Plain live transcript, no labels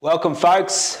Welcome,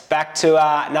 folks, back to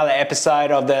another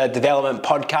episode of the Development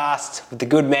Podcast with the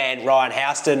good man Ryan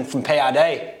Houston from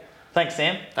PRD. Thanks,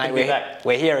 Sam. Good to be back.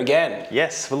 We're here again.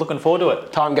 Yes, we're looking forward to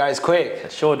it. Time goes quick.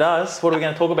 It sure does. What are we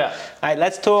going to talk about? Mate,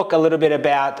 let's talk a little bit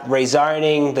about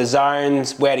rezoning, the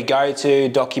zones, where to go to,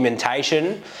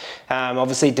 documentation.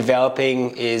 Obviously,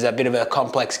 developing is a bit of a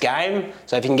complex game,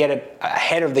 so if you can get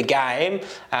ahead of the game,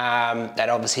 that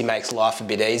obviously makes life a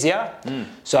bit easier.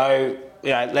 So,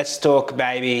 let's talk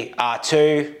maybe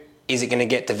R2. Is it going to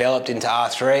get developed into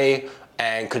R3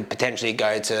 and could potentially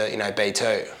go to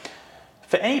B2?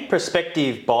 For any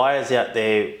prospective buyers out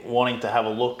there wanting to have a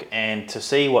look and to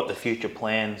see what the future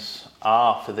plans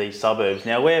are for these suburbs.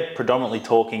 Now, we're predominantly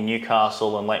talking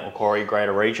Newcastle and Lake Macquarie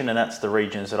greater region, and that's the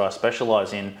regions that I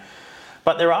specialise in.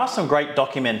 But there are some great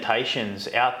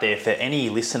documentations out there for any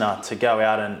listener to go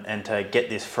out and to get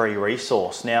this free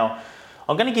resource. Now,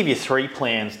 I'm going to give you 3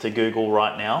 plans to Google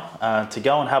right now to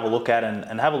go and have a look at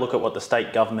and have a look at what the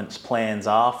state government's plans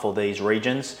are for these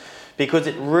regions, because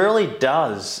it really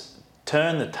does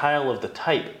turn the tail of the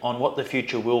tape on what the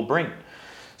future will bring.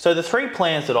 So the 3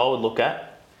 plans that I would look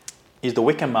at is the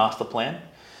Wickham Master Plan.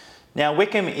 Now,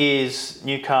 Wickham is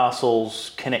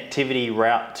Newcastle's connectivity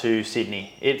route to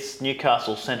Sydney. It's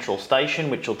Newcastle Central Station,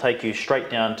 which will take you straight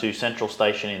down to Central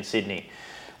Station in Sydney.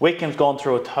 Wickham's gone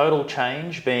through a total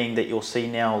change, being that you'll see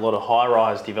now a lot of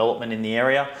high-rise development in the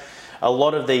area. A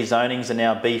lot of these zonings are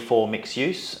now B4 mixed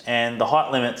use, and the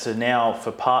height limits are now,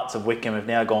 for parts of Wickham, have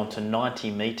now gone to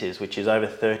 90 metres, which is over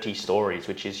 30 stories,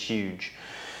 which is huge.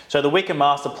 So the Wickham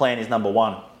Master Plan is number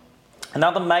 1.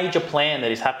 Another major plan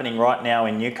that is happening right now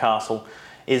in Newcastle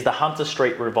is the Hunter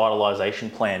Street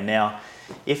Revitalisation Plan. Now,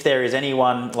 if there is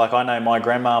anyone, like I know my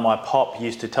grandma, my pop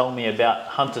used to tell me about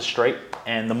Hunter Street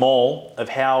and the mall, of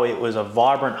how it was a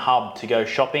vibrant hub to go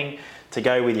shopping, to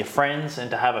go with your friends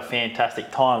and to have a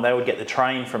fantastic time. They would get the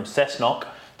train from Cessnock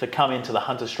to come into the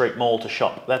Hunter Street Mall to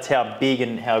shop. That's how big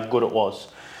and how good it was.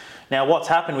 Now, what's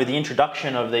happened with the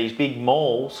introduction of these big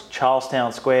malls,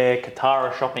 Charlestown Square,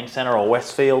 Katara Shopping Centre or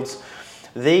Westfields,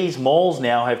 these malls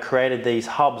now have created these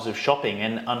hubs of shopping,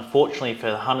 and unfortunately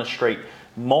for the Hunter Street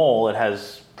Mall, it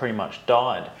has pretty much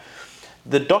died.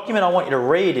 The document I want you to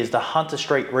read is the Hunter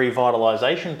Street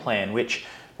Revitalisation Plan, which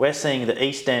we're seeing the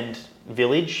East End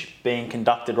Village being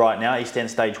conducted right now, East End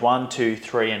Stage 1, 2,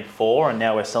 3 and 4, and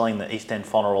now we're selling the East End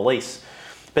final release.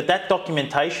 But that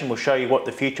documentation will show you what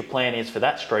the future plan is for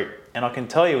that street, and I can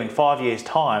tell you in 5 years'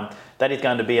 time, that is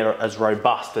going to be as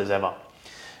robust as ever.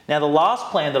 Now, the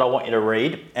last plan that I want you to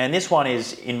read, and this one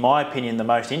is, in my opinion, the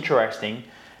most interesting,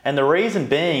 and the reason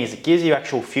being is it gives you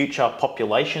actual future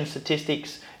population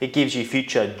statistics, it gives you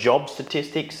future job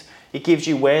statistics, it gives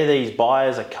you where these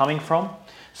buyers are coming from.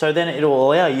 So then it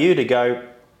will allow you to go,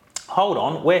 hold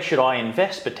on, where should I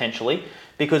invest potentially?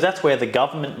 Because that's where the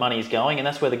government money is going, and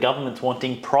that's where the government's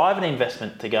wanting private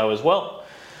investment to go as well.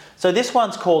 So this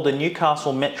one's called the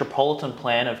Newcastle Metropolitan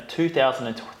Plan of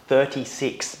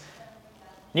 2036.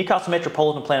 Newcastle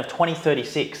Metropolitan Plan of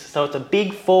 2036. So it's a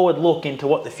big forward look into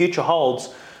what the future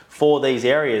holds for these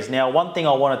areas. Now, one thing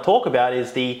I want to talk about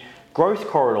is the growth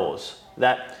corridors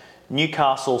that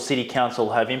Newcastle City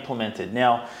Council have implemented.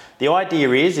 Now, the idea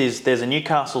is there's a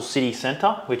Newcastle City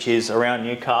Centre, which is around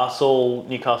Newcastle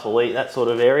East, that sort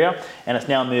of area, and it's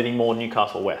now moving more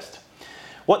Newcastle West.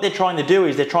 What they're trying to do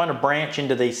is they're trying to branch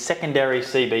into these secondary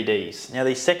CBDs. Now,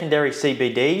 these secondary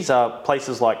CBDs are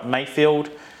places like Mayfield,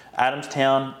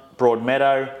 Adamstown,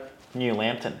 Broadmeadow, New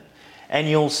Lambton. And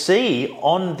you'll see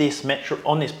on this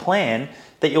plan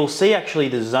that you'll see actually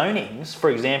the zonings, for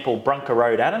example, Brunker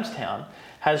Road, Adamstown,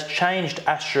 has changed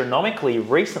astronomically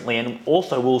recently, and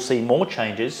also we'll see more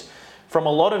changes from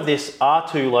a lot of this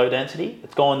R2 low density.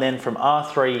 It's gone then from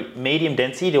R3 medium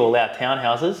density to allow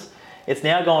townhouses. It's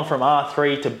now gone from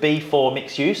R3 to B4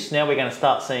 mixed use. Now we're going to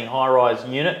start seeing high-rise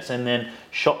units and then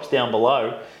shops down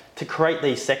below to create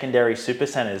these secondary super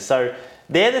centres. So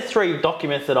they're the 3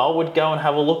 documents that I would go and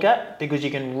have a look at, because you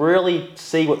can really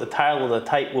see what the tail of the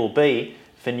tape will be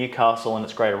for Newcastle and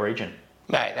its greater region.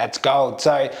 Mate, that's gold.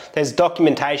 So there's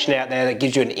documentation out there that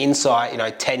gives you an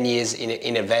insight, 10 years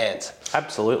in advance.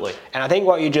 Absolutely. And I think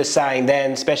what you're just saying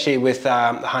then, especially with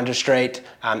Hunter Street,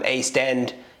 East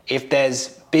End, if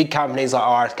there's big companies like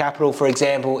Iris Capital, for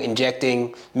example,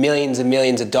 injecting millions and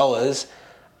millions of dollars,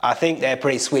 I think they're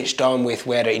pretty switched on with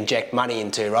where to inject money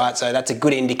into, right? So that's a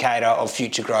good indicator of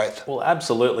future growth. Well,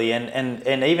 absolutely,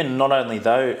 and even not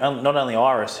only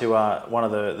Iris, who are one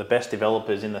of the best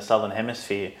developers in the Southern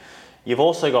Hemisphere, you've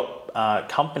also got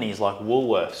companies like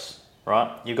Woolworths,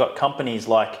 right? You've got companies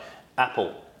like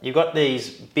Apple. You've got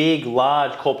these big,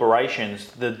 large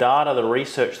corporations, the data, the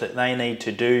research that they need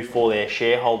to do for their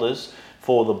shareholders,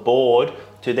 for the board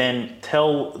to then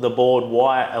tell the board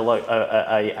why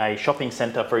a shopping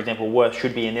centre, for example,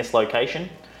 should be in this location.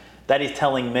 That is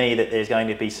telling me that there's going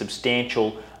to be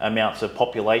substantial amounts of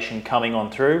population coming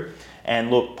on through.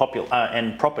 And look,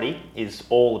 and property is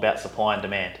all about supply and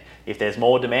demand. If there's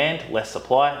more demand, less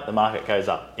supply, the market goes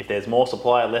up. If there's more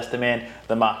supply, less demand,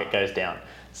 the market goes down.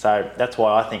 So that's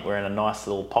why I think we're in a nice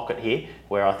little pocket here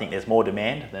where I think there's more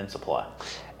demand than supply.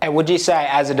 And would you say,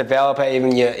 as a developer,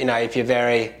 even if you're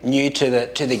very new to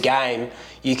the game,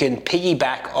 you can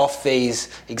piggyback off these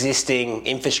existing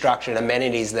infrastructure and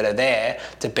amenities that are there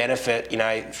to benefit,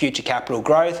 future capital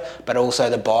growth, but also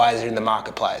the buyers in the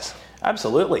marketplace?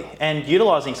 Absolutely, and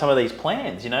utilising some of these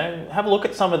plans, have a look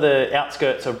at some of the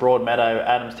outskirts of Broadmeadow,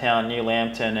 Adamstown, New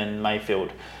Lambton and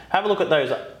Mayfield. Have a look at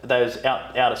those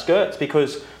outer skirts,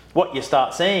 because what you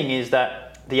start seeing is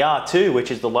that the R2, which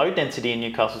is the low density in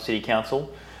Newcastle City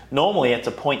Council, normally it's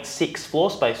a 0.6 floor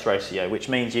space ratio, which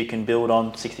means you can build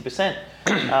on 60%.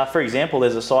 For example,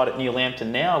 there's a site at New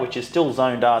Lambton now, which is still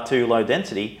zoned R2 low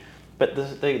density, but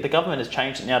the government has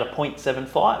changed it now to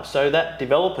 0.75. So that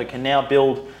developer can now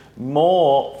build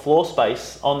more floor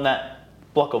space on that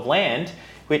block of land,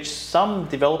 which some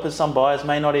developers, some buyers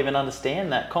may not even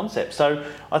understand that concept. So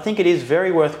I think it is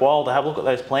very worthwhile to have a look at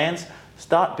those plans,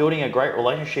 start building a great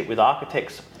relationship with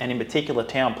architects and in particular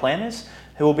town planners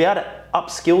who will be able to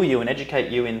upskill you and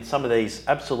educate you in some of these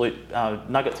absolute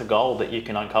nuggets of gold that you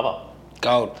can uncover.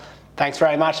 Gold. Thanks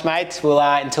very much, mates. We'll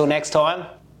until next time.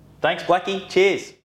 Thanks, Blackie. Cheers.